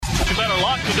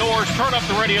lock the doors, turn up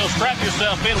the radio, strap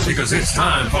yourself in. Because it's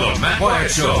time for the Matt Wyatt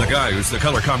Show. The guy who's the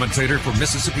color commentator for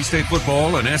Mississippi State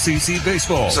football and SEC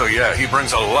baseball. So, yeah, he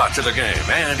brings a lot to the game,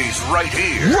 and he's right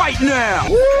here. Right now.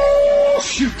 Woo!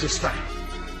 Shoot this thing.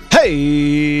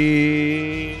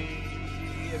 Hey,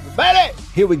 everybody.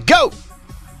 Here we go.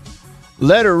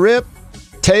 Let her rip,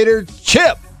 tater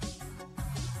chip.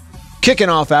 Kicking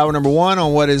off hour number 1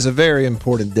 on what is a very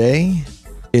important day.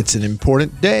 It's an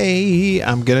important day.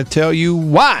 I'm going to tell you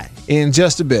why in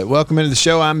just a bit. Welcome into the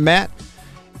show. I'm Matt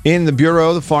in the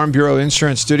Bureau, the Farm Bureau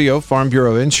Insurance Studio, Farm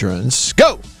Bureau Insurance.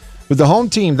 Go with the home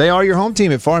team. They are your home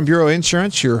team at Farm Bureau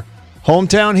Insurance, your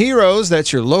hometown heroes.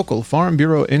 That's your local Farm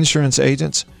Bureau Insurance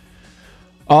agents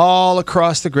all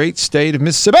across the great state of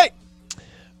Mississippi.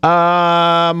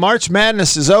 March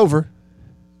Madness is over.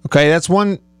 Okay, that's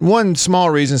one small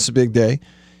reason it's a big day.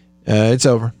 It's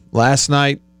over. Last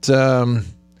night,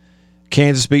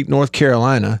 Kansas beat North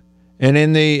Carolina, and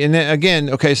again,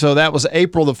 okay, so that was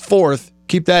April the 4th.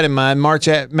 Keep that in mind. March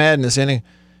Madness, in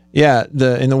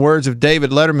the words of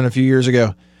David Letterman a few years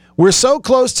ago, we're so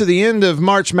close to the end of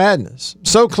March Madness,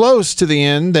 so close to the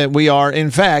end that we are,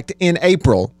 in fact, in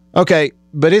April. Okay,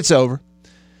 but it's over,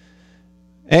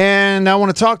 and I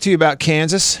want to talk to you about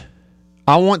Kansas.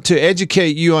 I want to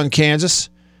educate you on Kansas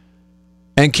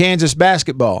and Kansas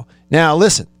basketball. Now,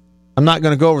 listen. I'm not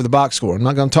going to go over the box score. I'm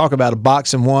not going to talk about a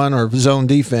box and one or zone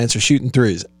defense or shooting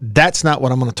threes. That's not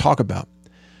what I'm going to talk about.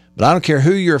 But I don't care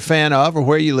who you're a fan of or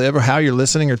where you live or how you're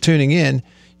listening or tuning in.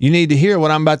 You need to hear what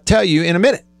I'm about to tell you in a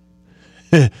minute.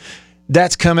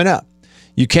 That's coming up.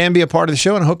 You can be a part of the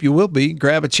show, and I hope you will be.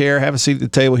 Grab a chair, have a seat at the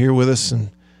table here with us, and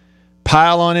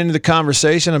pile on into the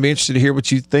conversation. I'll be interested to hear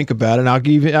what you think about it. And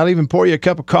I'll even pour you a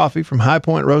cup of coffee from High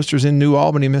Point Roasters in New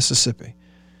Albany, Mississippi.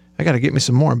 I got to get me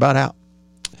some more. I'm about out.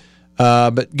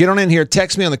 But get on in here.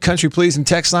 Text me on the Country Pleasing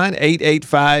text line,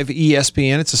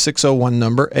 885-ESPN. It's a 601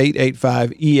 number,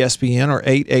 885-ESPN or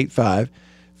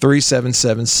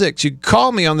 885-3776. You can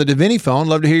call me on the Davini phone.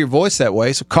 Love to hear your voice that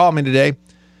way, so call me today.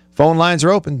 Phone lines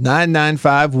are open,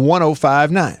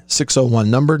 995-1059. 601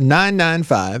 number,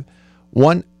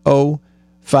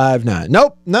 995-1059.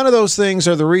 Nope, none of those things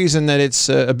are the reason that it's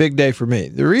a big day for me.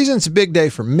 The reason it's a big day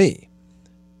for me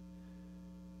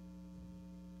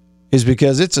is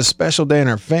because it's a special day in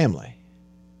our family,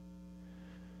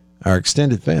 our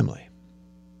extended family.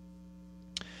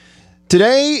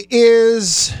 Today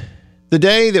is the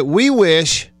day that we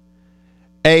wish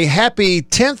a happy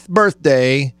 10th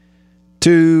birthday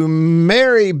to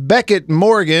Mary Beckett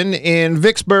Morgan in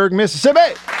Vicksburg,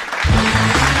 Mississippi.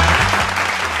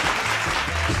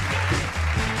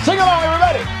 Sing along,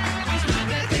 everybody.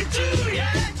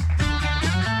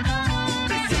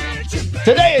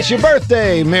 Today is your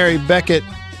birthday, Mary Beckett,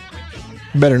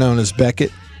 better known as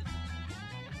Beckett.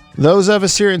 Those of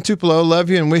us here in Tupelo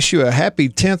love you and wish you a happy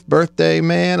 10th birthday,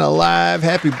 man, alive.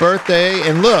 Happy birthday.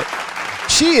 And look,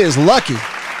 she is lucky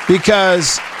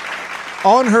because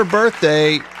on her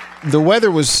birthday, the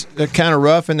weather was kind of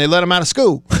rough and they let them out of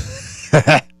school.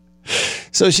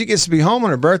 So she gets to be home on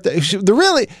her birthday.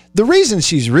 The reason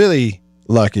she's really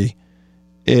lucky,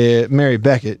 Mary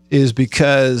Beckett, is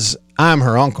because I'm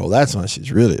her uncle. That's why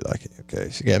she's really lucky.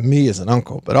 Okay, she got me as an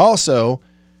uncle, but also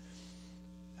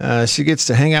she gets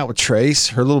to hang out with Trace,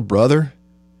 her little brother,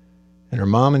 and her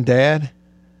mom and dad,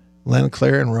 Len,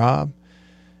 Claire, and Rob.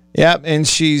 Yep, and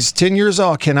she's 10 years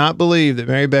old. Cannot believe that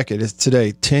Mary Beckett is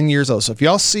today 10 years old. So if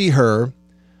y'all see her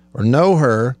or know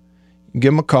her,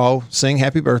 give them a call, sing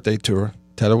happy birthday to her,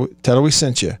 tell her we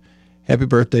sent you. Happy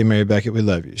birthday, Mary Beckett. We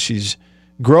love you. She's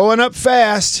growing up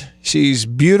fast. She's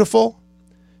beautiful.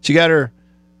 She got her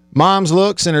mom's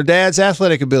looks and her dad's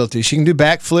athletic ability. She can do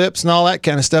backflips and all that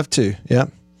kind of stuff too.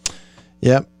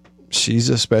 Yep. She's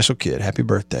a special kid. Happy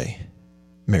birthday,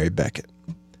 Mary Beckett.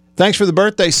 Thanks for the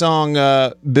birthday song,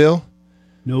 Bill.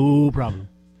 No problem.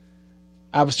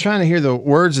 I was trying to hear the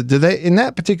words. In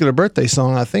that particular birthday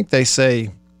song, I think they say,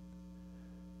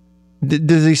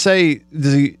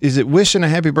 is it wishing a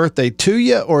happy birthday to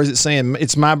you, or is it saying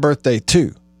it's my birthday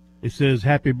too? It says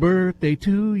happy birthday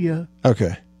to you.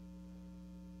 Okay.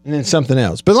 And then something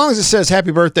else. But as long as it says happy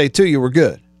birthday to you, we're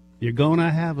good. You're going to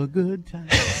have a good time.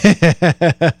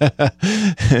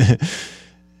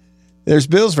 There's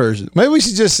Bill's version. Maybe we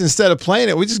should just, instead of playing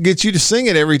it, we just get you to sing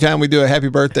it every time we do a happy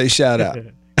birthday shout out.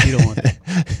 You don't want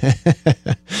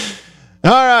that.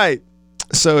 All right.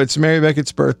 So it's Mary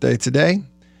Beckett's birthday today.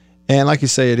 And like you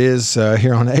say, it is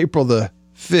here on April the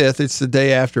 5th. It's the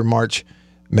day after March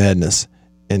Madness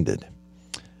ended.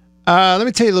 Let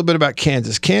me tell you a little bit about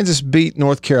Kansas. Kansas beat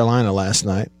North Carolina last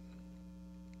night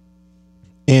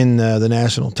in the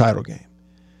national title game.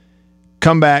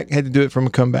 comeback, had to do it from a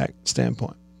comeback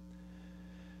standpoint.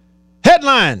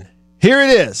 Headline, here it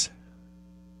is.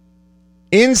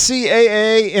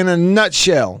 NCAA in a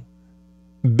nutshell.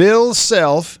 Bill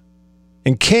Self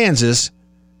and Kansas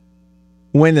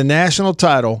win the national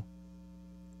title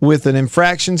with an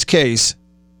infractions case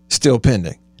still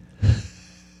pending.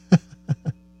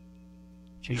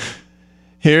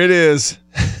 Here it is.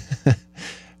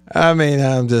 I mean,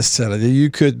 I'm just telling you,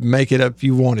 you could make it up if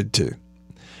you wanted to.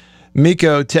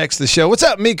 Miko texts the show. What's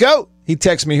up, Miko? He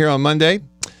texts me here on Monday.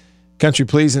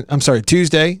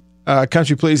 Tuesday.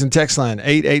 Country Please and text line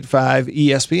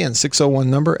 885-ESPN, 601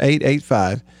 number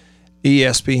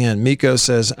 885-ESPN. Miko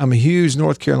says, I'm a huge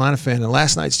North Carolina fan, and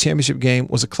last night's championship game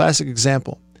was a classic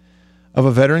example of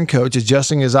a veteran coach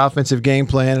adjusting his offensive game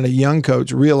plan and a young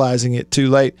coach realizing it too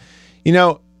late. You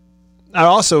know, I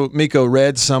also, Miko,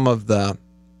 read some of the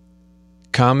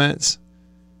comments,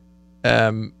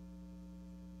 in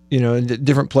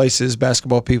different places,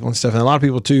 basketball people and stuff, and a lot of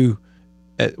people too,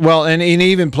 and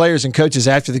even players and coaches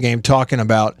after the game talking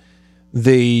about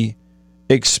the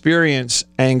experience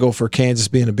angle for Kansas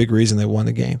being a big reason they won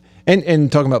the game,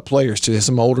 and talking about players too.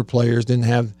 Some older players didn't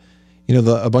have,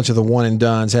 a bunch of the one and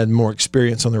dones had more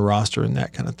experience on their roster and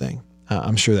that kind of thing.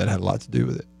 I'm sure that had a lot to do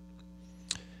with it.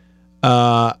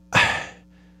 Well,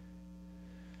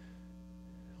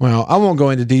 I won't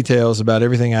go into details about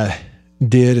everything I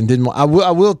did and didn't. I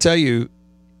will tell you,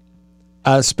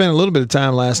 I spent a little bit of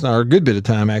time last night, or a good bit of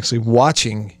time actually,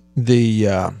 watching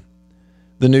the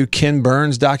new Ken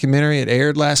Burns documentary. It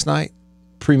aired last night,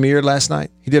 premiered last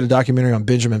night. He did a documentary on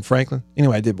Benjamin Franklin.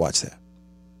 Anyway, I did watch that.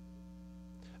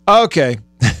 Okay,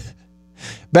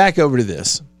 back over to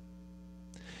this.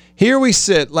 Here we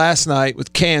sit last night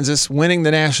with Kansas winning the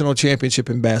national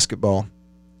championship in basketball.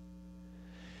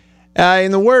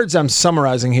 In the words I'm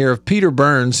summarizing here of Peter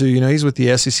Burns, who, he's with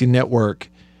the SEC Network,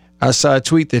 I saw a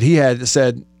tweet that he had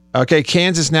said, okay,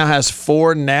 Kansas now has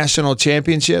 4 national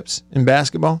championships in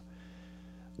basketball,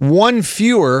 one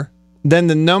fewer than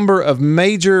the number of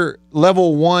major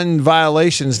level 1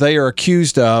 violations they are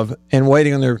accused of and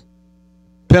waiting on their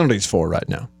penalties for right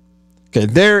now. Okay,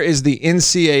 there is the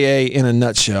NCAA in a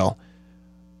nutshell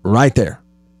right there.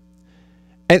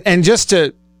 And just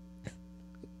to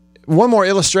one more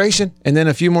illustration and then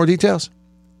a few more details.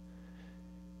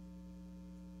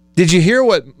 Did you hear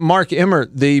what Mark Emmert,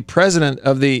 the president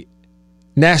of the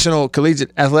National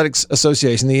Collegiate Athletics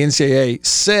Association, the NCAA,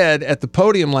 said at the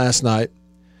podium last night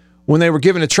when they were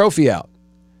giving a trophy out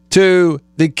to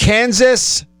the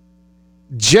Kansas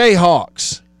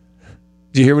Jayhawks?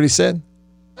 Did you hear what he said?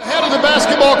 Head of the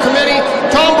basketball committee,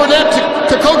 Tom Burnett,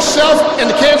 to Coach Self and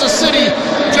the Kansas City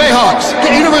Jayhawks,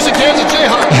 the University of Kansas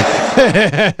Jayhawks.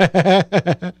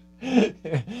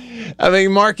 I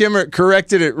mean, Mark Emmert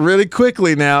corrected it really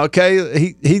quickly now,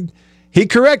 okay? He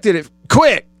corrected it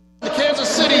quick. The Kansas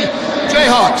City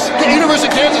Jayhawks, the University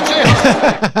of Kansas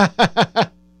Jayhawks.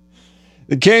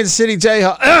 The Kansas City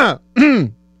Jayhawks.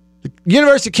 The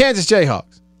University of Kansas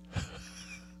Jayhawks.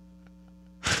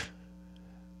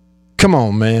 Come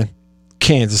on, man.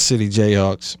 Kansas City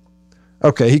Jayhawks.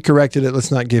 Okay, he corrected it.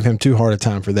 Let's not give him too hard a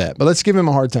time for that. But let's give him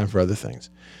a hard time for other things.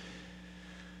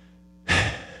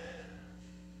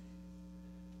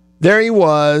 There he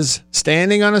was,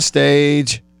 standing on a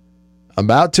stage,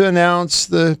 about to announce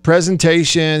the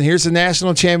presentation. Here's the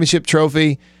national championship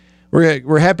trophy.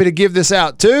 We're happy to give this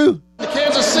out to the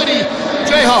Kansas City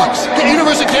Jayhawks, the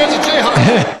University of Kansas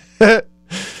Jayhawks.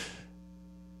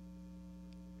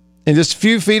 And just a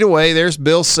few feet away, there's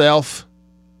Bill Self,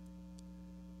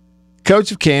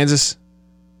 coach of Kansas,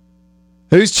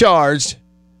 who's charged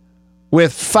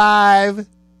with 5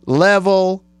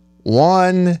 level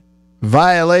 1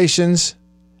 violations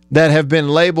that have been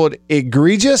labeled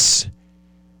egregious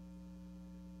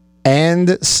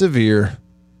and severe.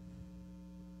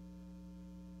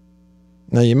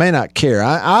 Now, you may not care.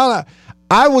 I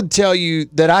would tell you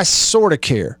that I sort of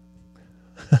care.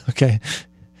 Okay?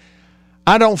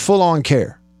 I don't full on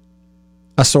care.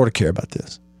 I sort of care about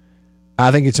this. I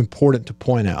think it's important to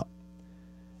point out.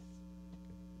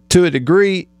 To a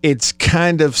degree, it's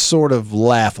kind of sort of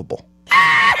laughable.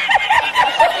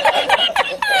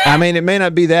 I mean, it may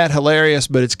not be that hilarious,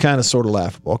 but it's kind of sort of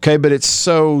laughable. Okay, but it's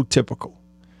so typical.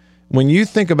 When you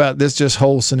think about this just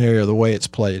whole scenario, the way it's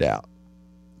played out,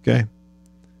 okay,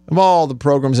 of all the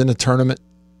programs in the tournament,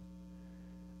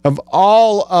 of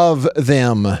all of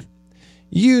them,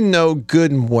 you know good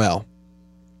and well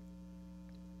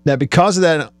that because of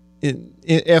that in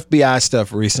FBI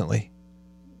stuff recently,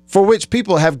 for which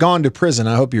people have gone to prison,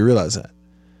 I hope you realize that,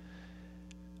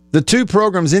 the 2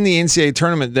 programs in the NCAA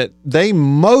tournament that they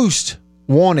most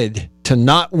wanted to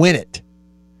not win it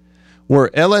were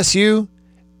LSU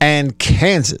and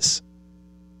Kansas.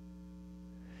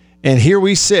 And here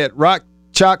we sit, Rock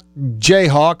Chalk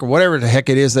Jayhawk, or whatever the heck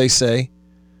it is they say,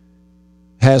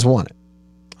 has won it.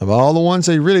 Of all the ones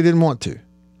they really didn't want to.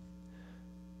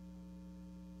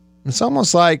 It's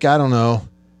almost like, I don't know,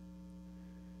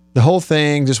 the whole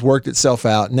thing just worked itself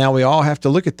out. Now we all have to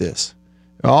look at this.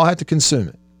 We all have to consume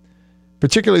it.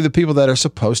 Particularly the people that are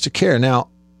supposed to care. Now,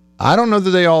 I don't know that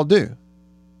they all do.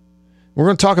 We're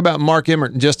going to talk about Mark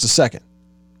Emmert in just a second.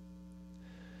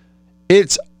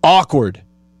 It's awkward.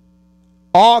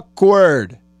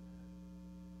 Awkward.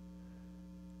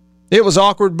 It was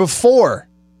awkward before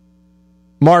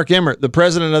Mark Emmert, the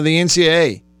president of the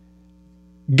NCAA,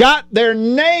 got their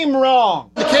name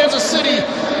wrong. The Kansas City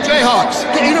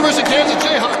Jayhawks. The University of Kansas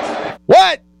Jayhawks.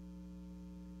 What?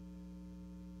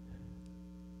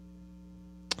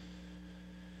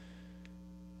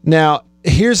 Now,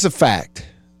 here's the fact.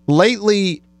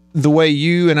 Lately, the way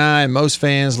you and I and most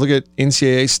fans look at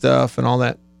NCAA stuff and all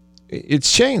that,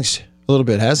 it's changed a little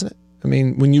bit, hasn't it? I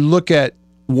mean, when you look at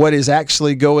what is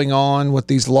actually going on with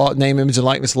these name, image, and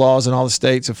likeness laws in all the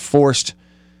states have forced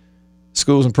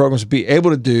schools and programs to be able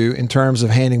to do in terms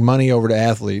of handing money over to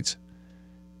athletes,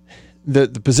 the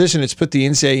position it's put the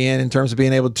NCAA in terms of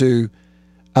being able to,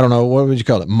 I don't know, what would you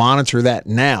call it, monitor that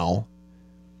now.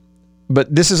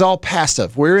 But this is all past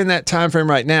stuff. We're in that time frame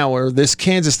right now where this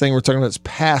Kansas thing we're talking about is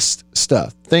past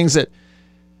stuff. Things that,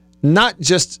 not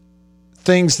just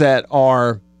things that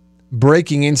are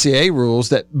breaking NCAA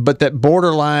rules, but that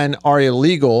borderline are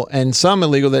illegal, and some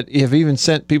illegal that have even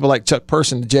sent people like Chuck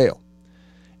Person to jail.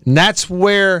 And that's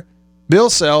where Bill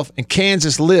Self and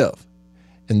Kansas live.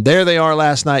 And there they are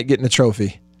last night getting a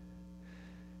trophy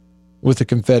with the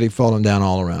confetti falling down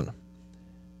all around them.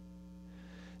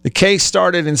 The case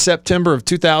started in September of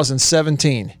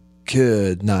 2017.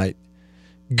 Good night.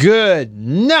 Good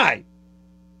night.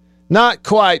 Not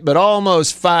quite, but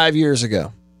almost 5 years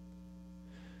ago,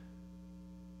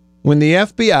 when the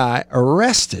FBI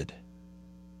arrested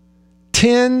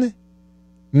 10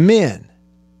 men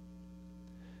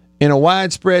in a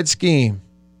widespread scheme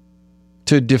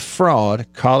to defraud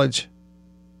college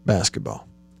basketball.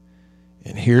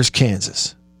 And here's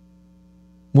Kansas,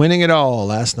 winning it all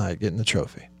last night, getting the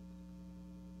trophy.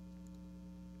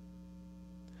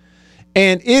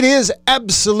 And it is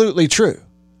absolutely true.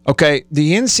 Okay,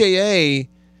 the NCAA,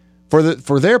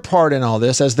 for their part in all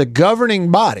this, as the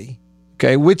governing body,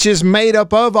 okay, which is made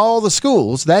up of all the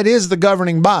schools, that is the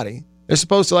governing body. They're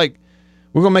supposed to, like,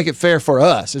 we're going to make it fair for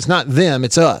us. It's not them,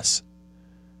 it's us.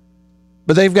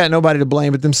 But they've got nobody to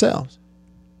blame but themselves.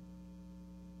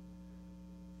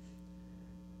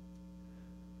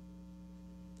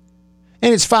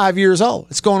 And it's 5 years old.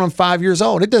 It's going on 5 years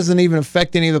old. It doesn't even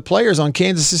affect any of the players on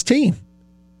Kansas's team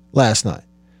last night.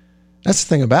 That's the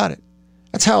thing about it.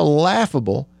 That's how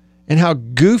laughable and how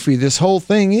goofy this whole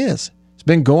thing is. It's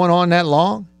been going on that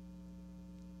long.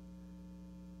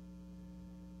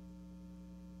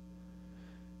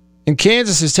 And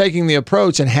Kansas is taking the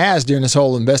approach, and has during this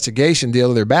whole investigation deal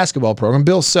of their basketball program.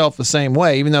 Bill Self the same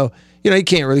way, even though, he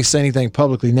can't really say anything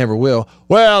publicly, never will.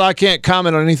 Well, I can't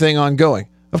comment on anything ongoing.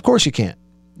 Of course you can't.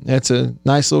 That's a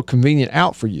nice little convenient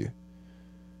out for you.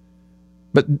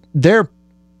 But their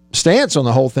stance on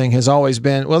the whole thing has always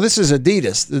been, well, this is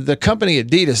Adidas. The company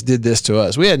Adidas did this to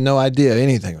us. We had no idea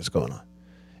anything was going on.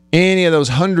 Any of those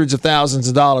hundreds of thousands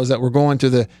of dollars that were going to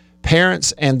the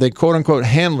parents and the quote-unquote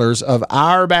handlers of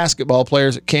our basketball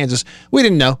players at Kansas, we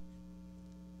didn't know.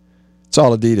 It's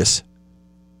all Adidas.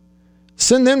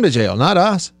 Send them to jail, not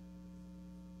us.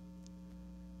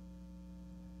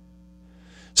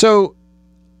 So,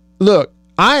 look,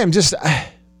 I'm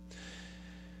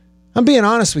being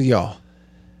honest with y'all.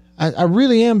 I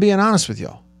really am being honest with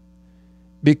y'all.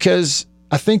 Because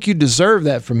I think you deserve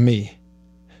that from me.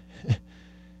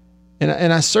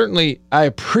 And I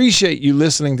appreciate you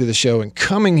listening to the show and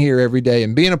coming here every day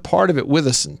and being a part of it with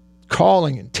us and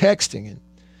calling and texting.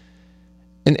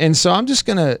 And so I'm just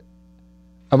going to,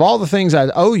 of all the things I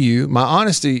owe you, my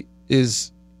honesty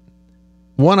is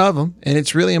one of them, and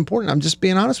it's really important. I'm just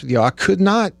being honest with you. I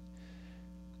can't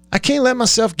let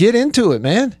myself get into it,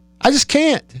 man. I just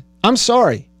can't. I'm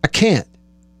sorry. I can't.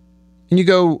 And you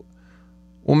go,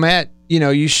 well, Matt,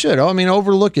 you should.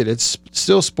 Overlook it. It's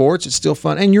still sports. It's still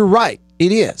fun. And you're right.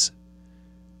 It is.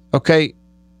 Okay.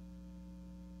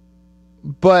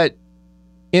 But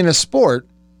in a sport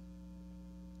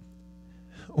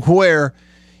where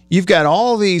you've got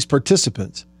all these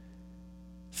participants,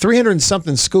 300 and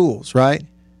something schools, right?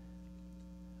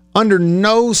 Under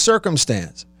no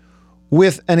circumstance,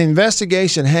 with an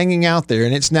investigation hanging out there,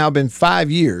 and it's now been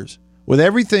 5 years, with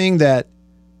everything that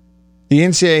the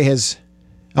NCAA has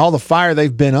all the fire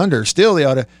they've been under. Still, they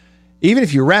ought to, even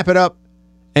if you wrap it up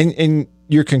and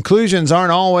your conclusions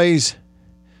aren't always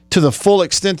to the full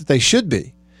extent that they should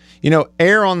be,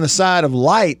 err on the side of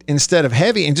light instead of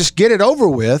heavy and just get it over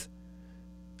with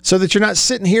so that you're not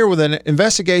sitting here with an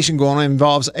investigation going on that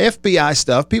involves FBI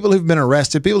stuff, people who've been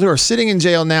arrested, people who are sitting in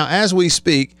jail now as we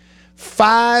speak.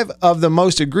 5 of the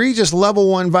most egregious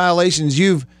level 1 violations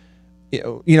you've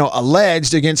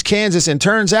alleged against Kansas, and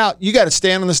turns out you got to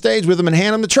stand on the stage with them and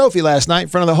hand them the trophy last night in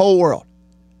front of the whole world.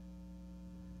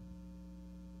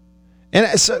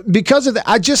 And so because of that,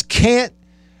 I just can't.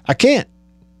 I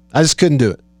just couldn't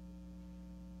do it.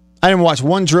 I didn't watch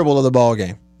one dribble of the ball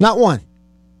game. Not one.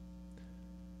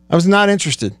 I was not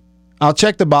interested. I'll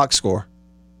check the box score.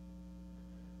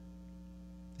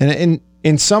 And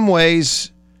in some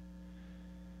ways,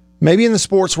 maybe in the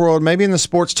sports world, maybe in the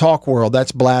sports talk world,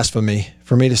 that's blasphemy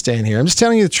for me to stand here. I'm just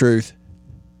telling you the truth.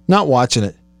 Not watching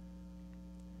it.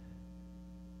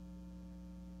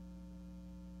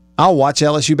 I'll watch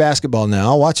LSU basketball now.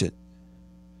 I'll watch it.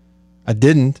 I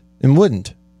didn't and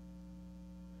wouldn't.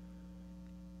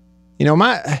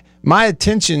 My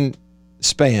attention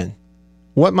span,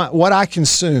 what I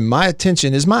consume, my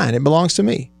attention is mine. It belongs to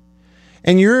me.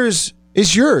 And yours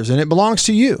is yours, and it belongs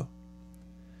to you.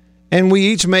 And we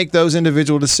each make those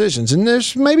individual decisions. And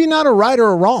there's maybe not a right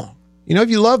or a wrong. If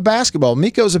you love basketball,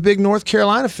 Miko's a big North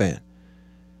Carolina fan.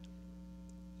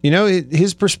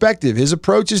 His perspective, his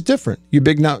approach is different. You're a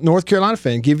big North Carolina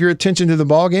fan. Give your attention to the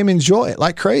ball game. Enjoy it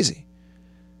like crazy.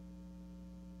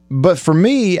 But for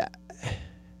me,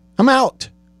 I'm out.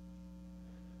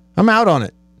 I'm out on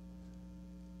it.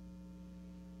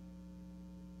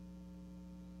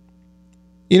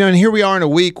 And here we are in a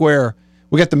week where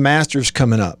we got the Masters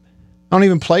coming up. I don't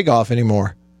even play golf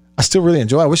anymore. I still really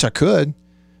enjoy it. I wish I could.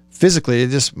 Physically,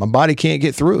 my body can't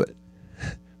get through it.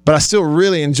 But I still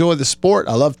really enjoy the sport.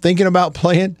 I love thinking about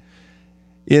playing,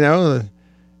 and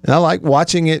I like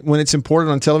watching it when it's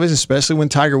important on television, especially when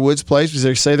Tiger Woods plays, because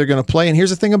they say they're going to play. And here's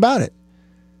the thing about it.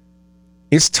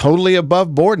 It's totally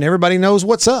above board, and everybody knows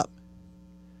what's up.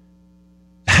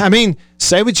 I mean,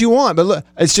 say what you want, but look,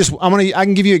 it's just, I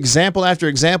can give you example after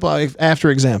example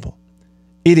after example.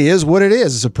 It is what it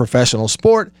is. It's a professional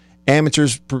sport.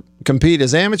 Amateurs compete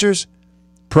as amateurs.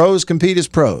 Pros compete as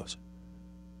pros.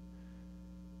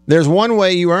 There's one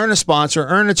way you earn a sponsor,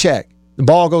 earn a check. The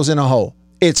ball goes in a hole.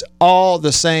 It's all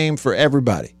the same for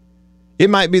everybody. It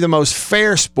might be the most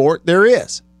fair sport there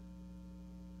is.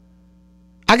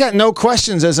 I got no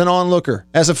questions as an onlooker,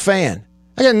 as a fan.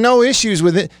 I got no issues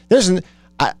with it.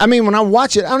 When I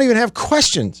watch it, I don't even have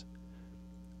questions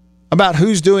about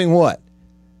who's doing what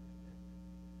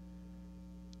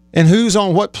and who's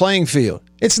on what playing field.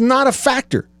 It's not a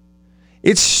factor.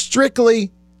 It's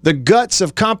strictly the guts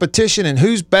of competition and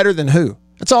who's better than who.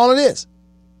 That's all it is.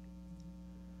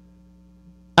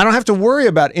 I don't have to worry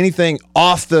about anything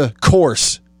off the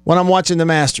course when I'm watching the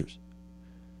Masters.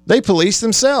 They police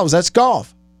themselves. That's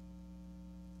golf.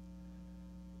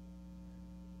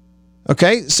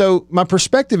 Okay, so my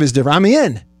perspective is different.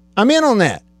 I'm in on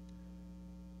that.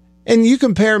 And you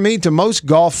compare me to most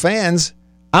golf fans,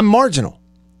 I'm marginal.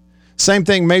 Same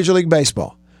thing, Major League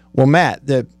Baseball. Well, Matt,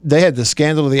 they had the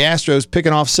scandal of the Astros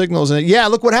picking off signals, and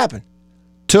look what happened.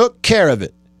 Took care of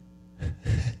it.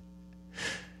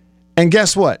 And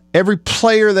guess what? Every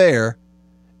player there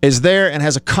is there and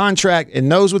has a contract and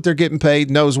knows what they're getting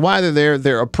paid, knows why they're there.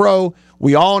 They're a pro.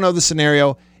 We all know the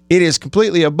scenario. It is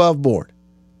completely above board.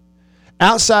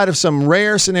 Outside of some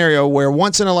rare scenario where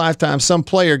once in a lifetime some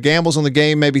player gambles on the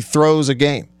game, maybe throws a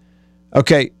game.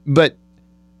 Okay, but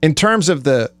in terms of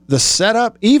the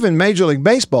setup, even Major League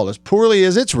Baseball, as poorly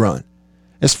as it's run,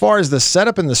 as far as the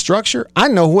setup and the structure, I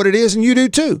know what it is and you do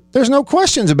too. There's no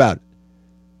questions about it.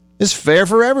 It's fair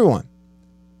for everyone.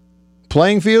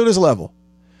 Playing field is level.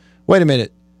 Wait a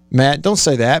minute, Matt, don't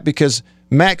say that, because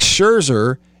Max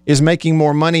Scherzer is making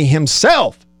more money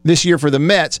himself this year for the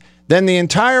Mets than the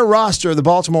entire roster of the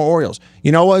Baltimore Orioles.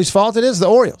 You know whose fault it is? The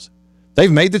Orioles.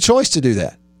 They've made the choice to do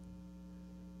that.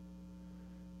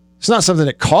 It's not something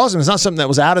that caused them. It's not something that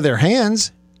was out of their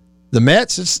hands. The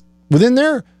Mets, it's within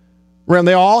their realm.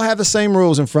 They all have the same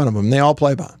rules in front of them. They all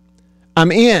play by them.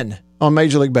 I'm in on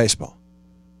Major League Baseball.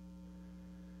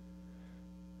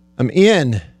 I'm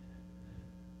in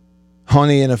on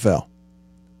the NFL.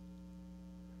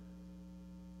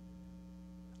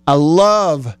 I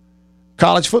love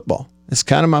college football. It's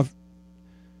kind of my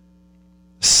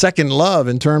second love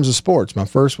in terms of sports. My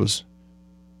first was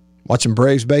watching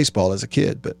Braves baseball as a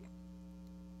kid, but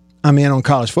I'm in on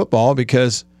college football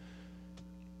because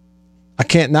I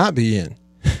can't not be in.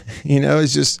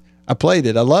 It's just, I played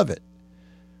it. I love it.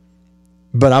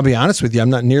 But I'll be honest with you, I'm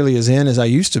not nearly as in as I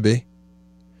used to be.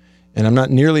 And I'm not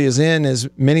nearly as in as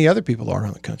many other people are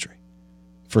around the country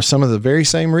for some of the very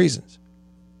same reasons.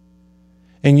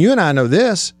 And you and I know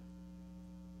this.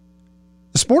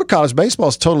 The sport of college baseball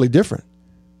is totally different.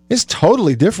 It's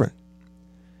totally different.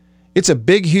 It's a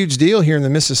big, huge deal here in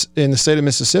the state of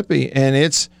Mississippi, and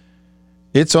it's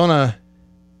a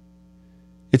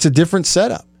different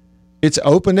setup. It's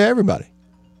open to everybody.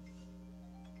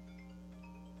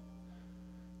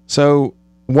 So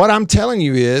what I'm telling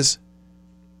you is,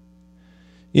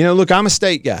 look, I'm a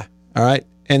state guy, all right?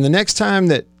 And the next time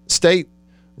that state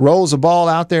rolls a ball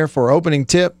out there for opening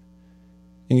tip,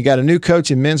 and you got a new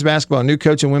coach in men's basketball, a new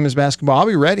coach in women's basketball, I'll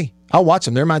be ready. I'll watch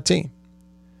them. They're my team.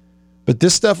 But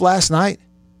this stuff last night,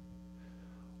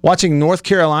 watching North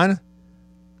Carolina,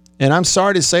 and I'm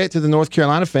sorry to say it to the North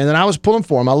Carolina fan, that I was pulling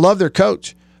for him. I love their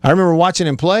coach. I remember watching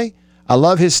him play. I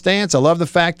love his stance. I love the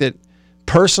fact that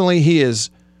personally he is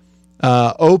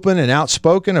open and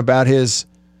outspoken about his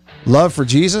love for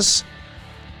Jesus.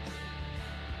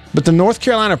 But the North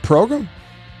Carolina program,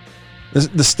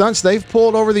 the stunts they've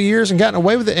pulled over the years and gotten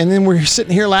away with it, and then we're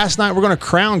sitting here last night, we're going to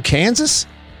crown Kansas?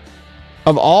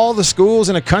 Of all the schools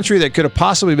in a country that could have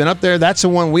possibly been up there, that's the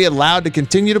one we allowed to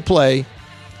continue to play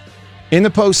in the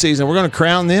postseason. We're going to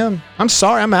crown them. I'm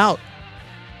sorry, I'm out.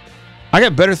 I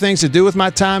got better things to do with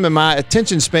my time, and my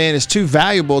attention span is too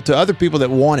valuable to other people that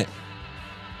want it.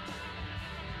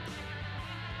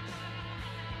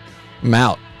 I'm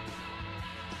out.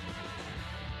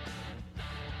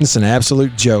 It's an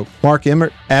absolute joke. Mark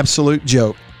Emmert, absolute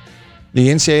joke. The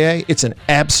NCAA, it's an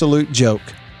absolute joke.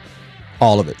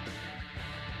 All of it.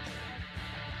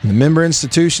 And the member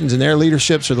institutions and their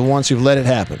leaderships are the ones who've let it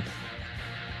happen.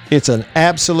 It's an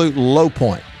absolute low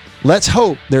point. Let's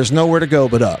hope there's nowhere to go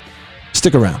but up.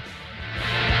 Stick around.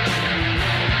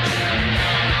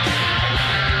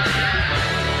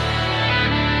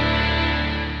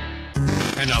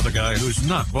 And now the guy who's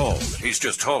not bald. He's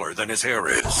just taller than his hair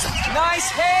is.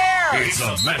 Nice hair! It's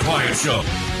the Matt Wyatt Show.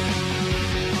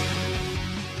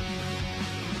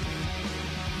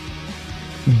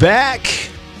 Back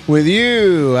with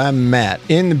you. I'm Matt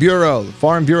in the Bureau, the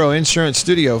Farm Bureau Insurance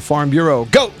Studio. Farm Bureau,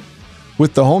 go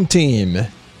with the home team.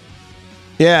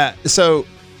 Yeah, so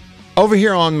over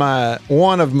here on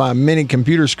one of my many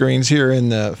computer screens here in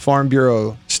the Farm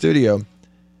Bureau Studio,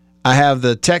 I have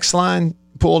the text line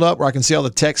pulled up where I can see all the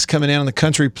texts coming in on the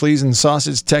country pleasing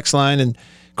sausage text line. And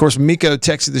of course, Miko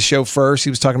texted the show first.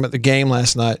 He was talking about the game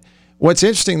last night. What's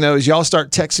interesting though is y'all start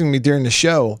texting me during the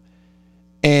show,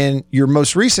 and your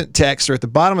most recent texts are at the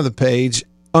bottom of the page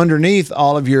underneath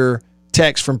all of your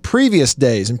texts from previous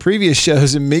days and previous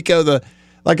shows. And Miko,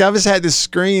 I've just had this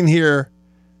screen here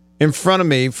in front of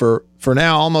me for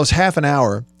now almost half an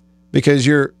hour, because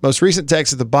your most recent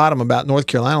text at the bottom about North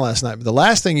Carolina last night. But the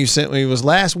last thing you sent me was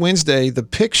last Wednesday, the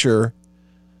picture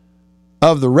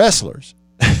of the wrestlers.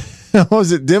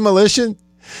 Was it Demolition?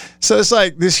 So it's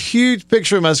like this huge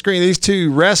picture on my screen, these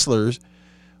two wrestlers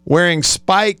wearing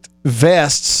spiked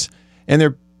vests and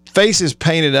their faces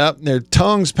painted up and their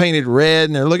tongues painted red,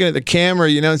 and they're looking at the camera.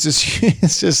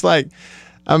 It's just like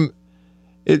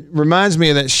it reminds me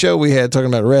of that show we had talking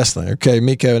about wrestling. Okay,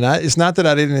 Miko, and it's not that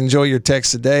I didn't enjoy your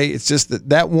text today. It's just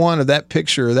that one of that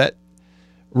picture of that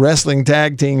wrestling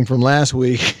tag team from last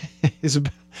week is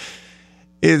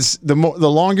the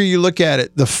longer you look at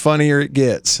it, the funnier it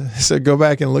gets. So go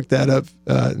back and look that up,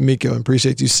 Miko, and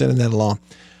appreciate you sending that along.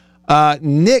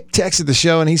 Nick texted the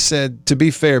show and he said, to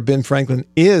be fair, Ben Franklin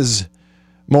is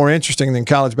more interesting than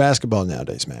college basketball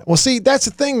nowadays, man. Well, see, that's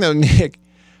the thing though, Nick.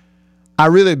 I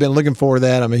really have been looking forward to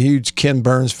that. I'm a huge Ken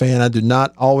Burns fan. I do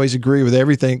not always agree with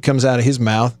everything that comes out of his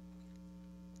mouth.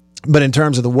 But in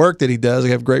terms of the work that he does, I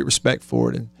have great respect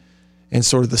for it and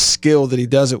sort of the skill that he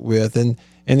does it with. He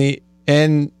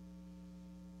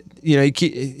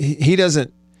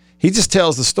just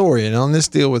tells the story. And on this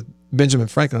deal with Benjamin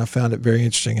Franklin, I found it very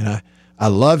interesting. And I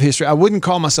love history. I wouldn't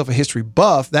call myself a history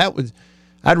buff.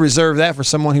 I'd reserve that for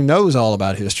someone who knows all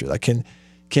about history. Like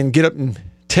can get up and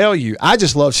tell you. I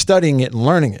just love studying it and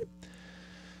learning it.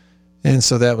 And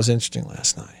so that was interesting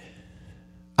last night,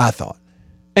 I thought.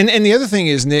 And the other thing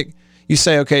is, Nick, you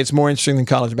say, okay, it's more interesting than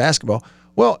college basketball.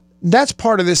 Well, that's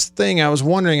part of this thing. I was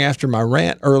wondering after my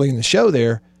rant early in the show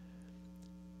there.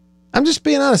 I'm just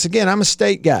being honest. Again, I'm a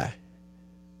state guy.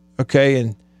 Okay,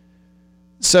 and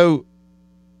so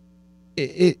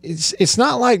it's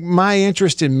not like my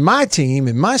interest in my team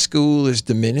and my school is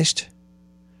diminished.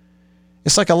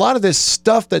 It's like a lot of this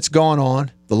stuff that's going on,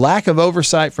 the lack of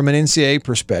oversight from an NCAA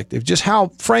perspective, just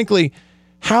how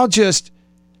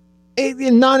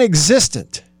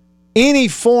non-existent any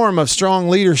form of strong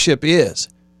leadership is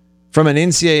from an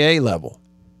NCAA level.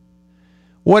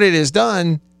 What it has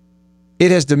done,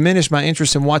 it has diminished my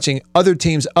interest in watching other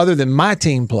teams other than my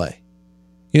team play.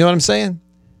 You know what I'm saying?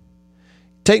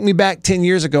 Take me back 10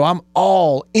 years ago. I'm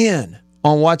all in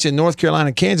on watching North Carolina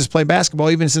and Kansas play basketball,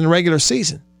 even if it's in the regular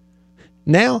season.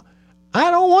 Now,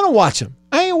 I don't want to watch them.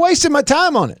 I ain't wasting my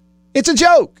time on it. It's a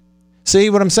joke. See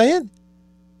what I'm saying?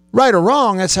 Right or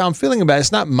wrong, that's how I'm feeling about it.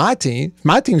 It's not my team. If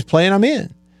my team's playing, I'm in.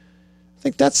 I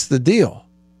think that's the deal.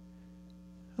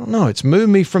 I don't know. It's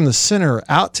moved me from the center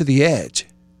out to the edge.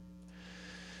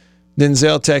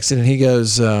 Denzel texted and he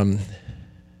goes, I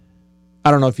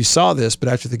don't know if you saw this, but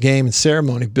after the game and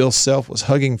ceremony, Bill Self was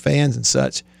hugging fans and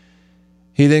such.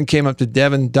 He then came up to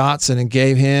Devin Dotson and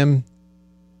gave him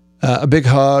a big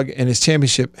hug and his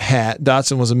championship hat.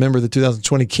 Dotson was a member of the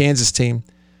 2020 Kansas team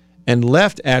and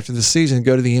left after the season to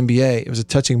go to the NBA. It was a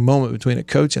touching moment between a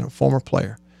coach and a former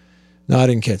player. No, I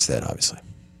didn't catch that, obviously.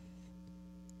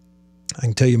 I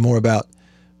can tell you more about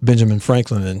Benjamin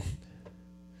Franklin. And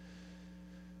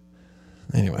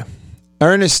anyway,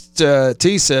 Ernest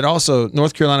T said also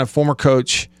North Carolina former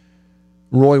coach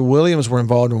Roy Williams were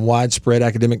involved in widespread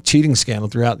academic cheating scandal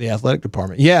throughout the athletic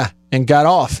department. Yeah, and got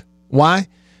off. Why?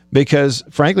 Because,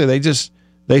 frankly,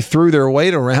 they threw their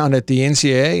weight around at the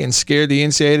NCAA and scared the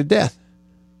NCAA to death.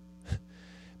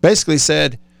 Basically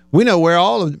said, we know where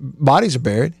all the bodies are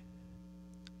buried,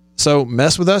 so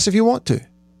mess with us if you want to.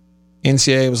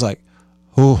 NCAA was like,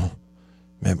 oh,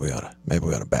 maybe we ought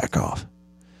to back off.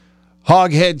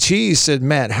 Hoghead Cheese said,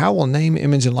 Matt, how will name,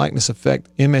 image, and likeness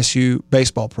affect MSU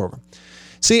baseball program?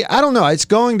 See, I don't know. It's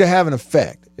going to have an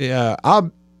effect. I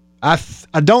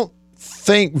don't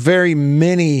think very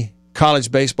many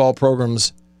college baseball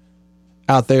programs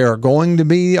out there are going to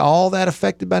be all that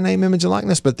affected by name, image, and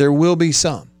likeness, but there will be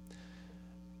some.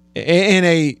 In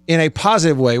a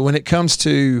positive way when it comes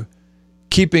to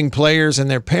keeping players and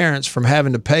their parents from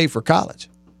having to pay for college.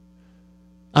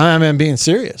 I'm being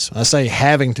serious. I say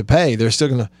having to pay. They're still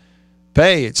going to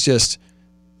pay. It's just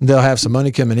they'll have some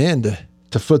money coming in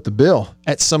to foot the bill.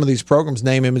 At some of these programs,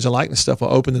 name, image, and likeness stuff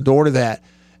will open the door to that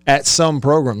at some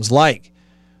programs like,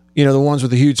 the ones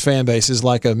with the huge fan bases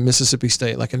like a Mississippi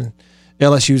State, like an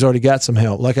LSU's already got some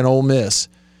help, like an Ole Miss.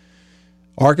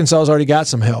 Arkansas's already got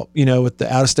some help, with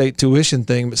the out-of-state tuition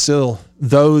thing, but still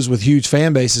those with huge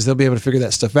fan bases, they'll be able to figure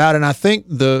that stuff out. And I think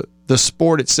the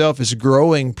sport itself is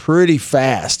growing pretty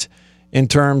fast in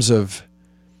terms of,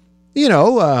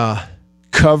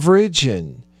 coverage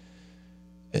and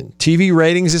TV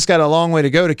ratings. It's got a long way to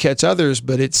go to catch others,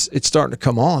 but it's starting to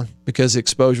come on because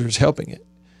exposure is helping it.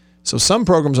 So some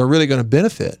programs are really going to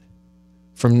benefit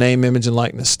from name, image, and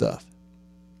likeness stuff.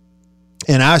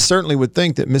 And I certainly would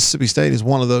think that Mississippi State is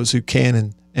one of those who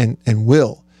can and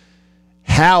will.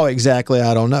 How exactly,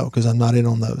 I don't know, because I'm not in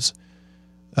on those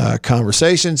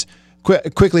conversations.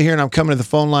 Quickly here, and I'm coming to the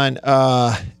phone line.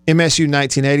 MSU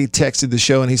 1980 texted the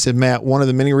show, and he said, Matt, one of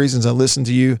the many reasons I listen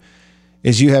to you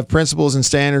is you have principles and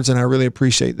standards, and I really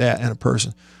appreciate that in a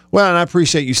person. Well, and I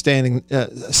appreciate you saying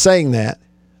that.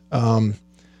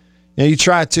 You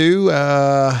try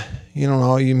to,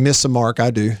 you miss a mark. I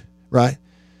do, right?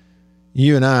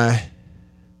 You and I,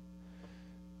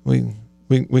 we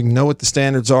know what the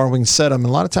standards are. We can set them. And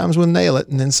a lot of times we'll nail it,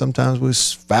 and then sometimes we'll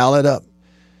foul it up.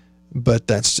 But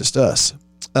that's just us.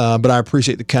 But I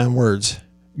appreciate the kind words.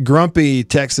 Grumpy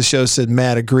text the show, said,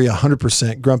 Matt, agree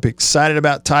 100%. Grumpy excited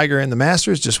about Tiger and the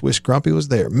Masters. Just wish Grumpy was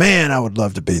there. Man, I would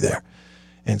love to be there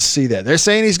and see that. They're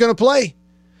saying he's going to play.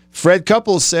 Fred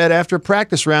Couples said after a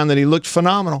practice round that he looked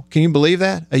phenomenal. Can you believe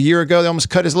that? A year ago, they almost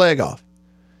cut his leg off.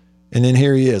 And then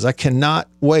here he is. I cannot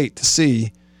wait to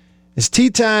see. His tee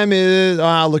time is,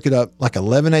 I'll look it up, like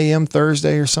 11 a.m.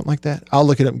 Thursday or something like that. I'll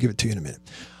look it up and give it to you in a minute.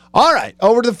 All right,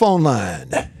 over to the phone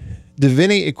line.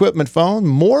 Davini Equipment Phone,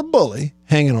 More Bully,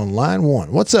 hanging on line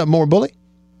one. What's up, More Bully?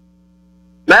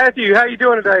 Matthew, how you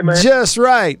doing today, man? Just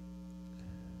right.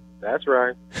 That's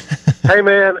right. Hey,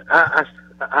 man, I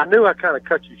knew I kind of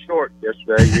cut you short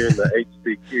yesterday. You're in the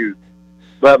HCQ.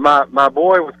 But my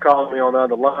boy was calling me on the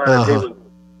other line. Uh-huh.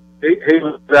 He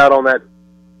was out on that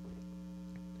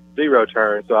zero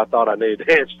turn, so I thought I needed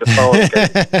to answer the phone in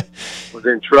case I was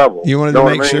in trouble. You wanted to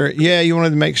make sure. Yeah, you wanted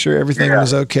to make sure everything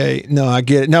was okay. No, I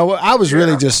get it. No, I was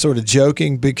really just sort of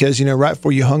joking because, right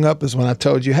before you hung up is when I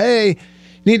told you, hey, you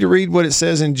need to read what it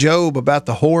says in Job about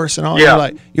the horse and all. Yeah.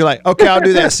 You're like, okay, I'll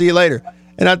do that. See you later.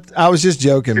 And I was just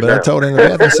joking, but I told him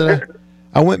I said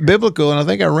I went biblical and I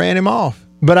think I ran him off,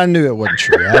 but I knew it wasn't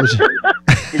true. I was.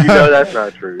 That's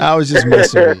not true. I was just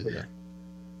messing with you.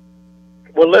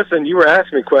 Well, listen, you were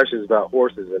asking me questions about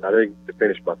horses, and I didn't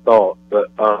finish my thought. But,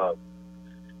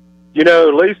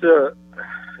 Lisa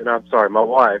and I'm sorry, my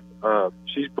wife,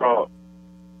 she's brought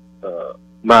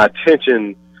my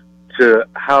attention to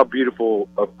how beautiful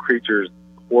of creatures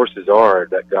horses are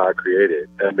that God created.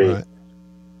 I mean, Right.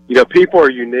 you know, people are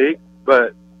unique,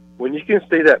 but when you can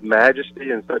see that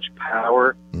majesty and such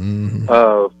power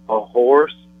of a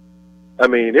horse, I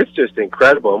mean, it's just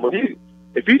incredible. And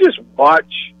if you just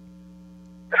watch,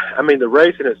 I mean, the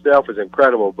race in itself is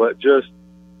incredible, but just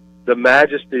the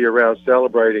majesty around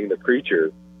celebrating the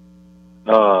creature,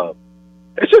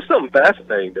 it's just something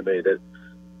fascinating to me that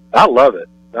I love it.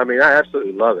 I mean, I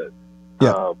absolutely love it.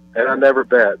 Yeah. And I never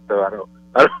bet, so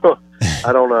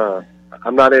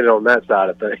I'm not in on that side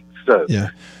of things. So, Yeah.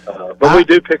 but we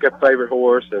do pick a favorite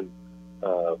horse and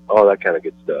all that kind of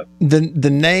good stuff. The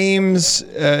names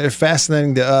are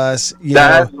fascinating to us.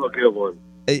 That's a good one.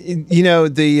 You know,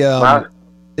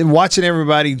 watching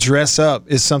everybody dress up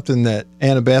is something that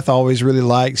Annabeth always really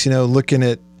likes. You know, looking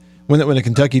at when the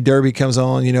Kentucky Derby comes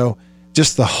on, you know,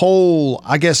 just the whole,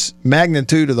 I guess,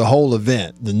 magnitude of the whole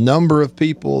event, the number of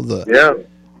people, the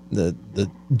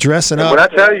dressing and up. when I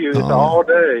tell you, it's all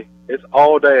day. It's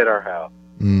all day at our house.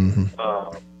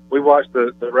 Mm-hmm. We watch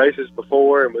the races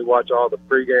before, and we watch all the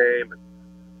pregame.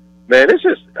 Man, it's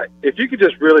just, if you could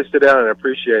just really sit down and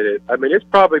appreciate it. I mean, it's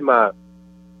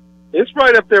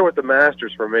right up there with the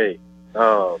Masters for me.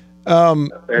 Do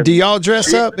y'all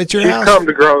dress up at your house? Come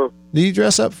to Grove. Do you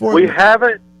dress up for We them?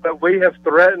 haven't, but we have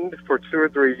threatened for 2 or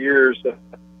 3 years.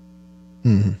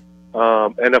 Mm-hmm.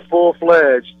 And a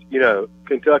full-fledged, you know,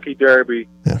 Kentucky Derby,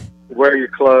 wear your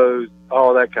clothes,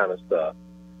 all that kind of stuff.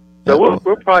 So we'll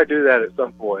probably do that at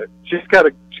some point. She's got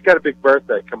a big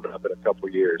birthday coming up in a couple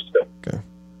of years,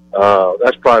 so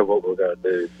that's probably what we're going to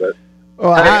do. But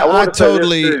well, I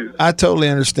I totally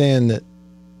understand that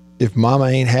if Mama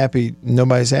ain't happy,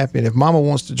 nobody's happy, and if Mama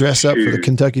wants to dress up for the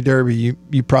Kentucky Derby,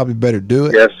 you probably better do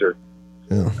it. Yes, sir.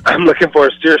 Yeah. I'm looking for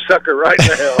a steer sucker right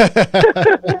now.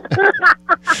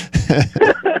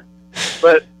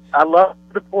 But I love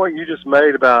the point you just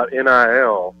made about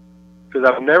NIL, because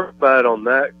I've never thought on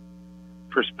that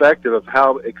perspective of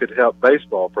how it could help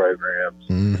baseball programs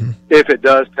if it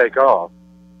does take off.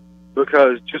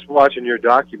 Because just watching your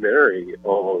documentary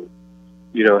on,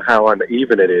 you know, how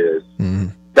uneven it is,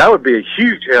 that would be a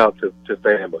huge help to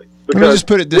families. Because let me just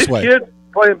put it this way. Kids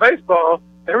playing baseball,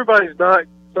 everybody's not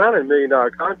signing $1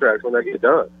 million contracts when they get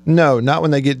done. No, not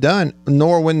when they get done,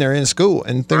 nor when they're in school.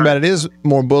 And the thing about it is,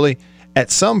 more bully,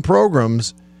 at some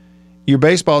programs, your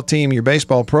baseball team, your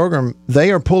baseball program,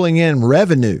 they are pulling in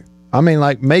revenue. I mean,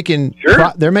 like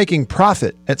they're making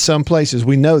profit at some places.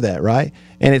 We know that, right?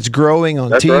 And it's growing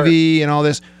on TV and all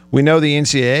this. We know the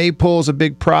NCAA pulls a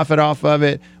big profit off of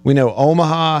it. We know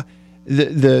Omaha,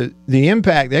 the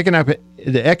impact,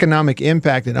 the economic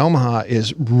impact in Omaha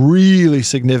is really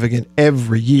significant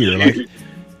every year. Like,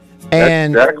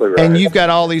 and that's exactly right. And you've got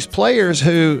all these players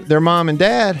who their mom and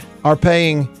dad are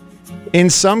paying, in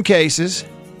some cases,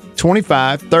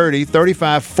 $25,000, $30,000,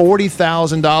 $35,000,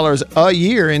 $40,000 a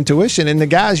year in tuition, and the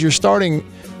guys you're starting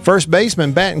first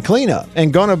baseman, batting cleanup,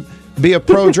 and going to be a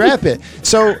pro draft pick.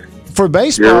 So for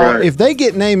baseball, if they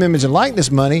get name, image, and likeness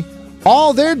money,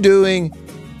 all they're doing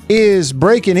is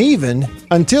breaking even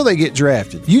until they get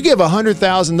drafted. You give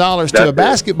 $100,000 to a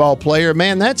basketball player,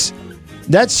 man, that's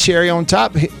cherry on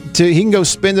top. He can go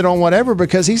spend it on whatever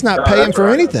because he's not paying for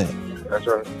anything. That's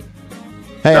right.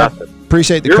 Hey, I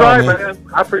appreciate the You're call, right, man.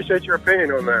 I appreciate your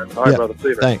opinion on that. All right, brother. See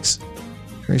you, man. Thanks.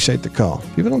 Appreciate the call.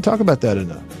 People don't talk about that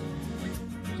enough.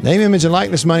 Name, image, and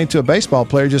likeness money to a baseball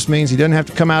player just means he doesn't have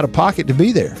to come out of pocket to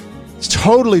be there. It's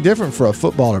totally different for a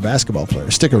football or basketball player.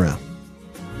 Stick around.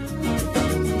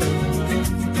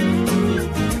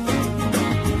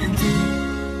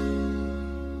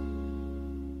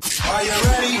 Are you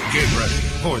ready? Get ready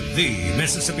for the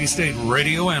Mississippi State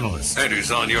radio analyst. And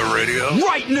he's on your radio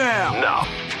Right now. now.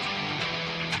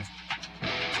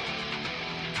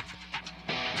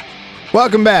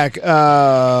 Welcome back.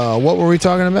 What were we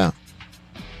talking about?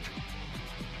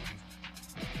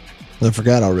 I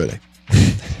forgot already.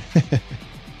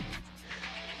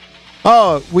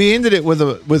 Oh, we ended it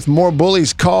with more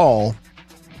Bully's call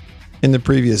in the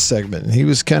previous segment. And he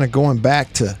was kind of going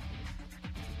back to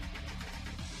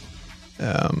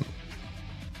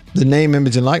the name,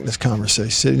 image, and likeness conversation.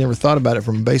 He said he never thought about it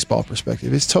from a baseball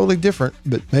perspective. It's totally different,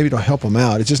 but maybe it'll help him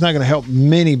out. It's just not going to help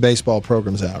many baseball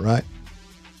programs out, right?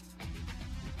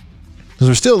 Because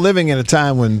we're still living in a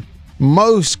time when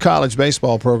most college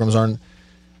baseball programs aren't.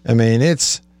 I mean,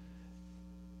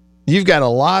 you've got a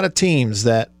lot of teams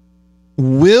that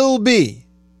will be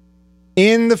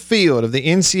in the field of the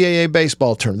NCAA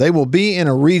baseball tournament. They will be in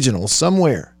a regional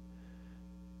somewhere.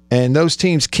 And those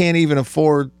teams can't even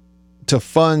afford to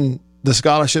fund the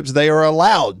scholarships they are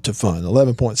allowed to fund,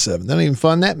 11.7. They don't even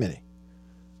fund that many.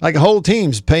 Like a whole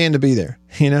team's paying to be there,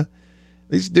 you know.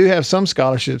 These do have some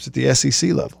scholarships at the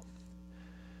SEC level.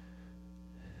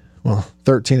 Well,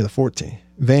 13 of the 14.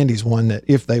 Vandy's one that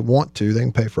if they want to, they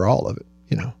can pay for all of it,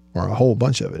 you know, or a whole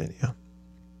bunch of it anyhow.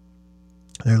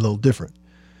 They're a little different.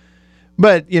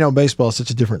 But, you know, baseball is such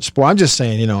a different sport. I'm just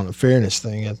saying, you know, on a fairness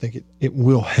thing, I think it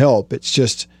will help. It's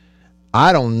just,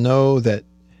 I don't know that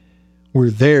we're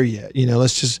there yet. You know,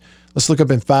 let's look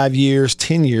up in 5 years,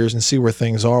 10 years and see where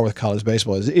things are with college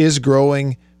baseball. It is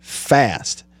growing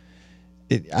fast.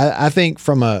 I think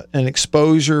from an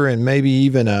exposure and maybe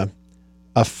even a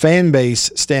fan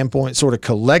base standpoint, sort of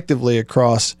collectively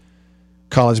across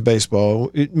college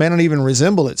baseball, it may not even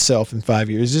resemble itself in 5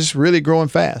 years. It's just really growing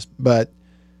fast. But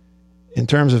in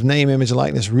terms of name, image, and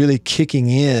likeness really kicking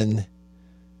in,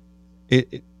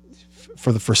 it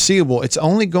for the foreseeable, it's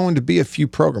only going to be a few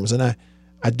programs. And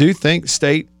I do think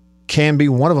State can be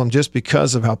one of them just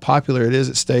because of how popular it is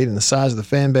at State and the size of the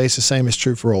fan base. The same is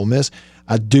true for Ole Miss.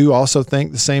 I do also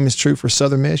think the same is true for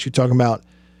Southern Miss. You're talking about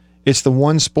it's the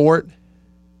one sport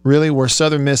really where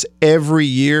Southern Miss every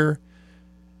year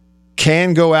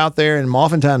can go out there and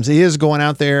oftentimes is going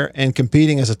out there and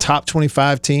competing as a top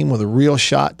 25 team with a real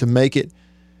shot to make it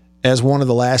as one of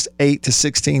the last 8 to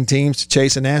 16 teams to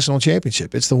chase a national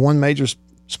championship. It's the one major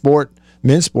sport,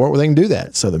 men's sport, where they can do that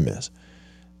at Southern Miss.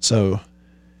 So,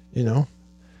 you know,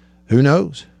 who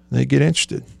knows? They get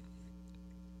interested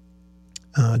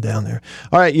down there.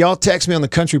 All right, y'all text me on the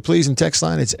Country Please and text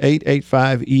line. It's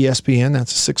 885-ESPN.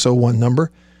 That's a 601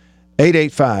 number,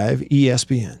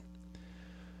 885-ESPN.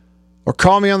 Or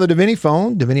call me on the Davini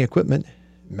phone, Davini Equipment,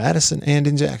 Madison and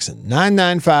in Jackson,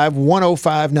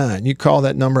 995-1059. You call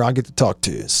that number, I'll get to talk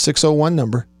to you. 601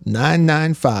 number,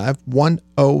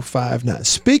 995-1059.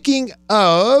 Speaking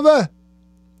of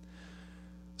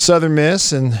Southern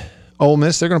Miss and Ole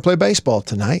Miss, they're going to play baseball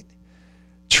tonight.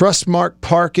 Trustmark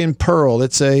Park in Pearl.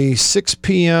 It's a 6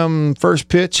 p.m. first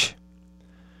pitch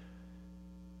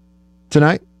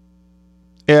tonight.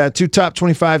 Yeah, 2 top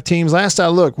 25 teams. Last I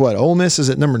looked, Ole Miss is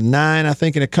at number 9, I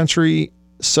think, in the country.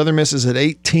 Southern Miss is at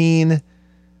 18.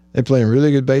 They're playing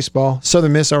really good baseball.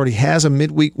 Southern Miss already has a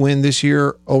midweek win this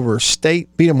year over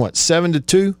State. Beat them,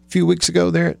 7-2 a few weeks ago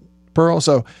there at Pearl.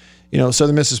 So, you know,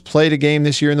 Southern Miss has played a game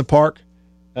this year in the park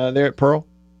there at Pearl.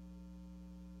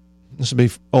 This will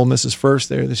be Ole Miss's first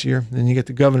there this year. Then you get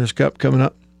the Governor's Cup coming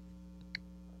up.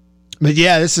 But,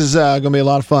 yeah, this is going to be a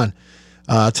lot of fun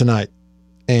tonight.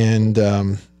 And, you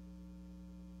know,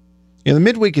 the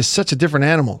midweek is such a different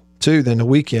animal, too, than the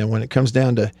weekend when it comes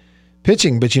down to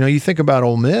pitching. But, you know, you think about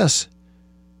Ole Miss,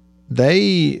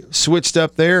 they switched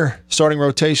up their starting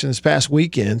rotation this past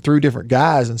weekend through different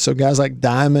guys. And so guys like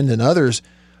Diamond and others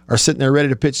are sitting there ready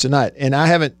to pitch tonight. And I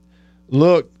haven't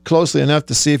looked closely enough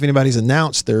to see if anybody's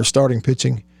announced their starting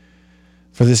pitching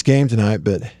for this game tonight,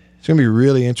 but it's going to be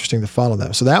really interesting to follow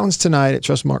that. So that one's tonight at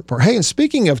Trustmark Park. Hey, and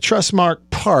speaking of Trustmark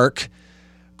Park,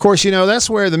 of course, you know, that's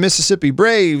where the Mississippi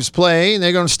Braves play, and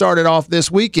they're going to start it off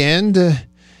this weekend.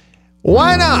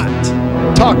 Why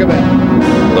not talk about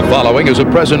it? The following is a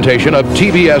presentation of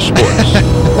TBS Sports.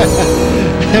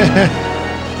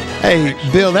 Hey,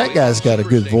 Bill, that guy's got a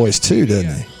good voice too,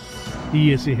 doesn't he?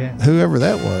 Yes, he has. Whoever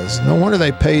that was. No wonder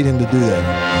they paid him to do that.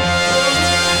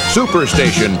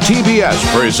 Superstation TBS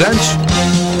presents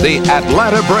the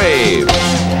Atlanta Braves,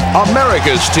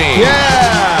 America's team.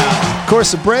 Yeah! Of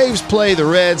course, the Braves play the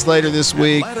Reds later this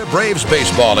week. Atlanta Braves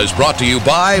baseball is brought to you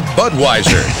by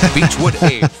Budweiser. Beechwood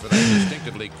aged for that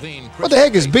distinctively clean. What the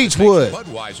heck is Beechwood?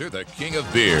 Budweiser, the king of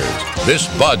beers. This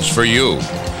Bud's for you.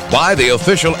 By the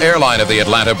official airline of the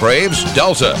Atlanta Braves,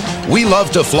 Delta. We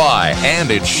love to fly,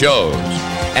 and it shows.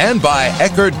 And by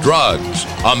Eckerd Drugs,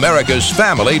 America's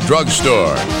family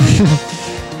drugstore.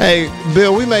 Hey,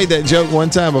 Bill, we made that joke one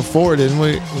time before, didn't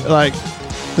we? Like,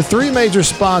 the 3 major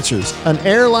sponsors, an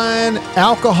airline,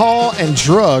 alcohol, and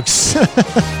drugs. Hey,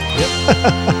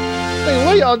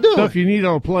 what y'all doing? Stuff you need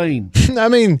on a plane. I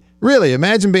mean, really,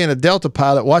 imagine being a Delta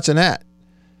pilot watching that.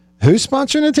 Who's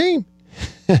sponsoring the team?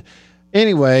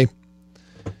 Anyway,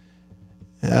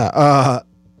 so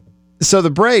the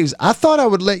Braves, I thought I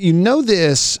would let you know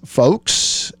this,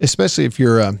 folks, especially if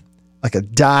you're like a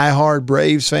diehard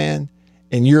Braves fan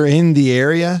and you're in the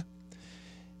area.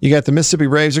 You got the Mississippi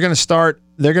Braves. They're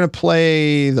going to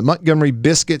play the Montgomery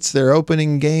Biscuits. Their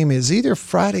opening game is either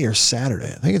Friday or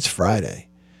Saturday. I think it's Friday.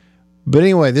 But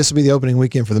anyway, this will be the opening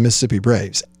weekend for the Mississippi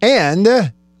Braves. And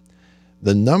the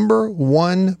number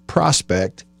 1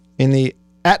 prospect in the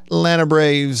Atlanta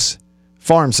Braves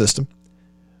farm system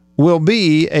will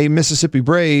be a Mississippi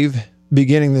Brave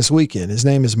beginning this weekend. His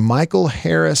name is Michael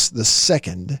Harris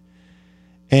II.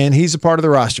 and he's a part of the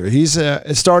roster. He's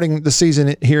starting the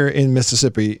season here in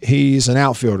Mississippi. He's an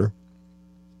outfielder.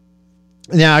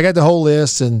 Now, I got the whole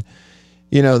list and,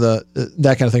 that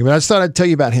kind of thing, but I just thought I'd tell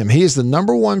you about him. He is the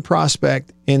number one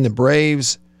prospect in the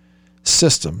Braves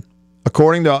system,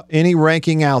 according to any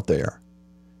ranking out there.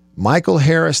 Michael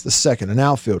Harris II, an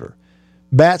outfielder.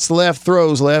 Bats left,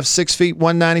 throws left, 6 feet,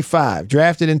 195.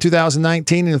 Drafted in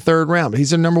 2019 in the third round, but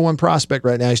he's the number one prospect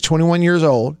right now. He's 21 years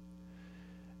old.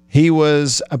 He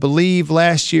was, I believe,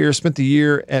 last year, spent the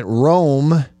year at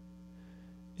Rome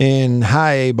in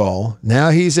high A ball.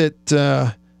 Now he's at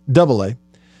double A.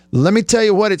 Let me tell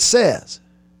you what it says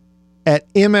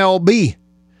at MLB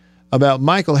about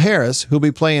Michael Harris, who'll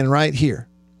be playing right here.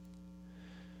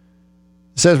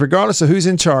 It says, regardless of who's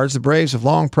in charge, the Braves have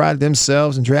long prided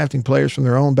themselves in drafting players from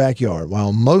their own backyard.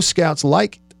 While most scouts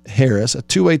liked Harris, a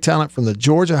two-way talent from the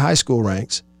Georgia high school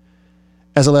ranks,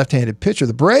 as a left-handed pitcher,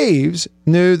 the Braves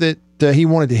knew that he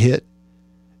wanted to hit,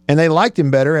 and they liked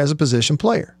him better as a position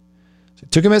player. So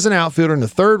took him as an outfielder in the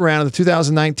third round of the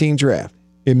 2019 draft.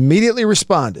 Immediately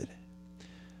responded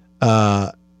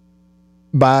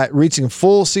by reaching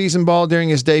full season ball during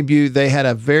his debut. He had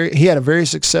a very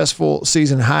successful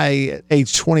season high at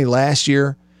age 20 last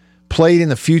year. Played in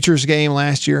the Futures game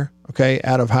last year,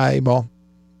 out of high A ball.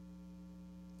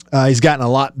 He's gotten a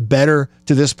lot better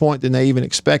to this point than they even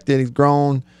expected. He's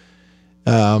grown.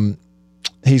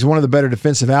 He's one of the better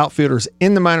defensive outfielders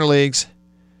in the minor leagues.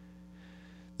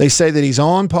 They say that he's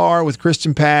on par with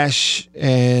Christian Pash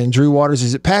and Drew Waters.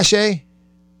 Is it Pache?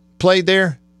 Played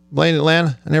there? Played in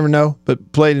Atlanta? I never know,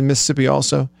 but played in Mississippi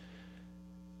also.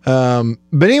 But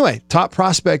anyway, top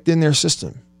prospect in their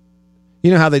system. You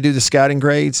know how they do the scouting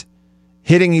grades?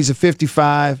 Hitting, he's a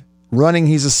 55. Running,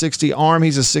 he's a 60. Arm,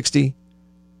 he's a 60.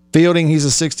 Fielding, he's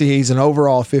a 60. He's an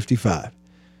overall 55.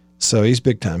 So he's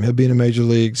big time. He'll be in the major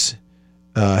leagues.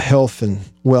 Health and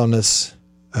wellness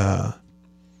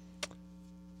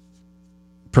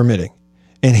permitting.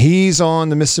 And he's on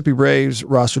the Mississippi Braves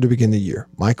roster to begin the year.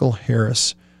 Michael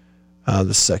Harris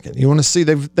the second. You want to see,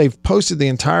 they've posted the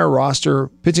entire roster,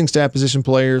 pitching staff, position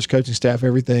players, coaching staff,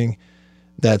 everything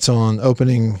that's on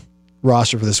opening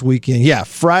roster for this weekend. Yeah,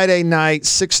 Friday night,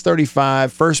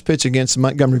 6:35, first pitch against the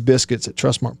Montgomery Biscuits at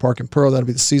Trustmark Park in Pearl. That'll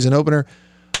be the season opener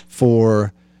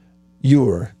for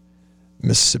your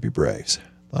Mississippi Braves.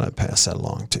 Thought I'd pass that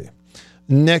along to you.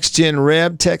 Next Gen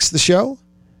Reb texts the show,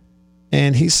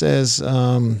 and he says,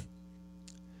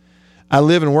 I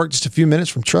live and work just a few minutes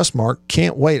from Trustmark.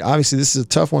 Can't wait. Obviously, this is a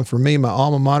tough one for me, my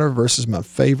alma mater versus my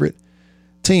favorite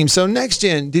team. So Next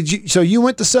Gen, you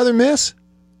went to Southern Miss?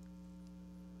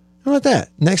 How about that?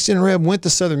 Next Gen Reb went to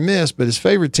Southern Miss, but his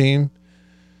favorite team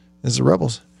is the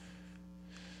Rebels.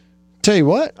 Tell you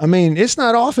what, I mean, it's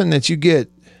not often that you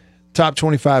get top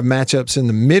 25 matchups in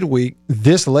the midweek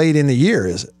this late in the year,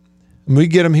 is it? And we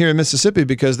get them here in Mississippi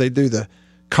because they do the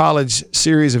college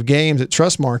series of games at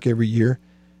Trustmark every year,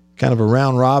 kind of a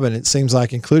round robin, it seems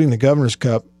like, including the Governor's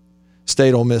Cup,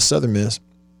 State, Ole Miss, Southern Miss.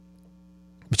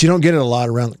 But you don't get it a lot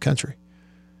around the country.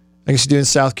 I guess you do in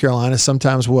South Carolina.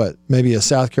 Sometimes maybe a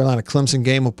South Carolina Clemson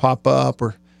game will pop up,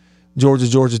 or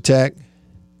Georgia Tech.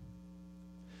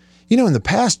 You know, in the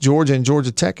past, Georgia and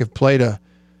Georgia Tech have played a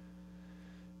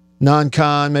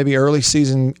non-con, maybe earlier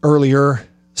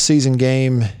season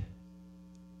game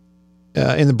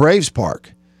in the Braves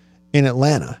Park in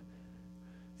Atlanta.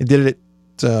 They did it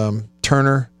at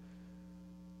Turner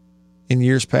in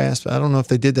years past. I don't know if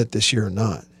they did that this year or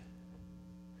not.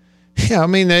 Yeah, I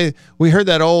mean, we heard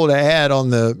that old ad on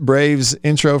the Braves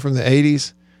intro from the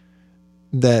 80s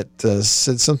that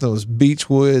said something was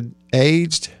Beechwood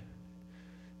aged.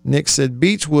 Nick said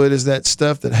Beechwood is that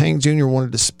stuff that Hank Jr.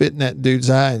 wanted to spit in that dude's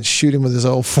eye and shoot him with his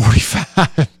old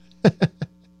 45.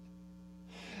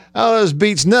 Oh, that was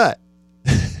Beech Nut.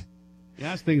 Yeah,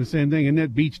 I was thinking the same thing. Isn't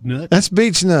that Beech Nut? That's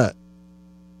Beech Nut.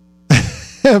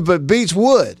 But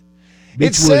Beechwood.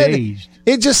 Aged.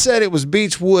 It just said it was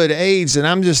Beechwood aged, and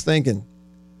I'm just thinking,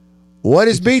 what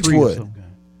is Beechwood?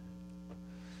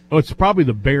 Oh, it's probably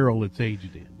the barrel it's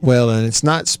aged in. Well, and it's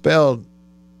not spelled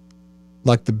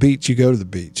like the beach you go to the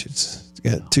beach. It's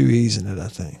got two E's in it, I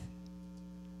think.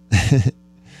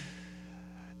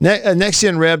 Next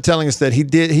Gen Reb telling us that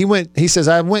he says,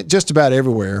 I went just about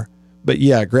everywhere, but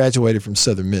yeah, I graduated from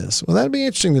Southern Miss. Well, that'd be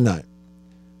interesting tonight.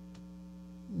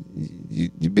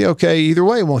 You'd be okay either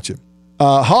way, won't you?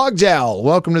 Hog Jowl,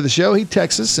 welcome to the show. He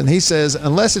texts us and he says,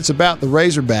 unless it's about the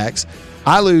Razorbacks,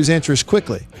 I lose interest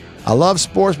quickly. I love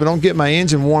sports, but don't get my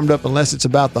engine warmed up unless it's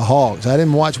about the Hogs. I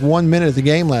didn't watch 1 minute of the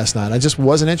game last night. I just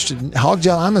wasn't interested. Hog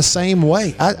Jowl, I'm the same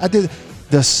way. I did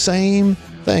the same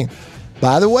thing.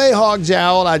 By the way, Hog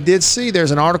Jowl, I did see there's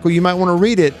an article. You might want to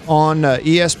read it on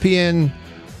ESPN.com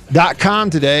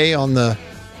today on the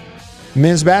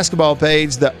men's basketball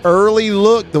page. The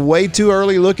way too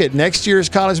early look at next year's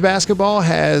college basketball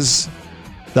has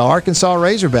the Arkansas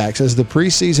Razorbacks as the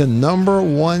preseason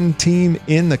 #1 team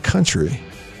in the country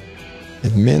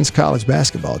in men's college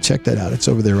basketball. Check that out. It's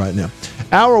over there right now.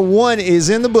 Hour 1 is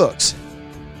in the books.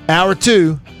 Hour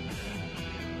 2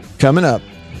 coming up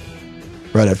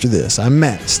right after this. I'm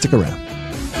Matt. Stick around.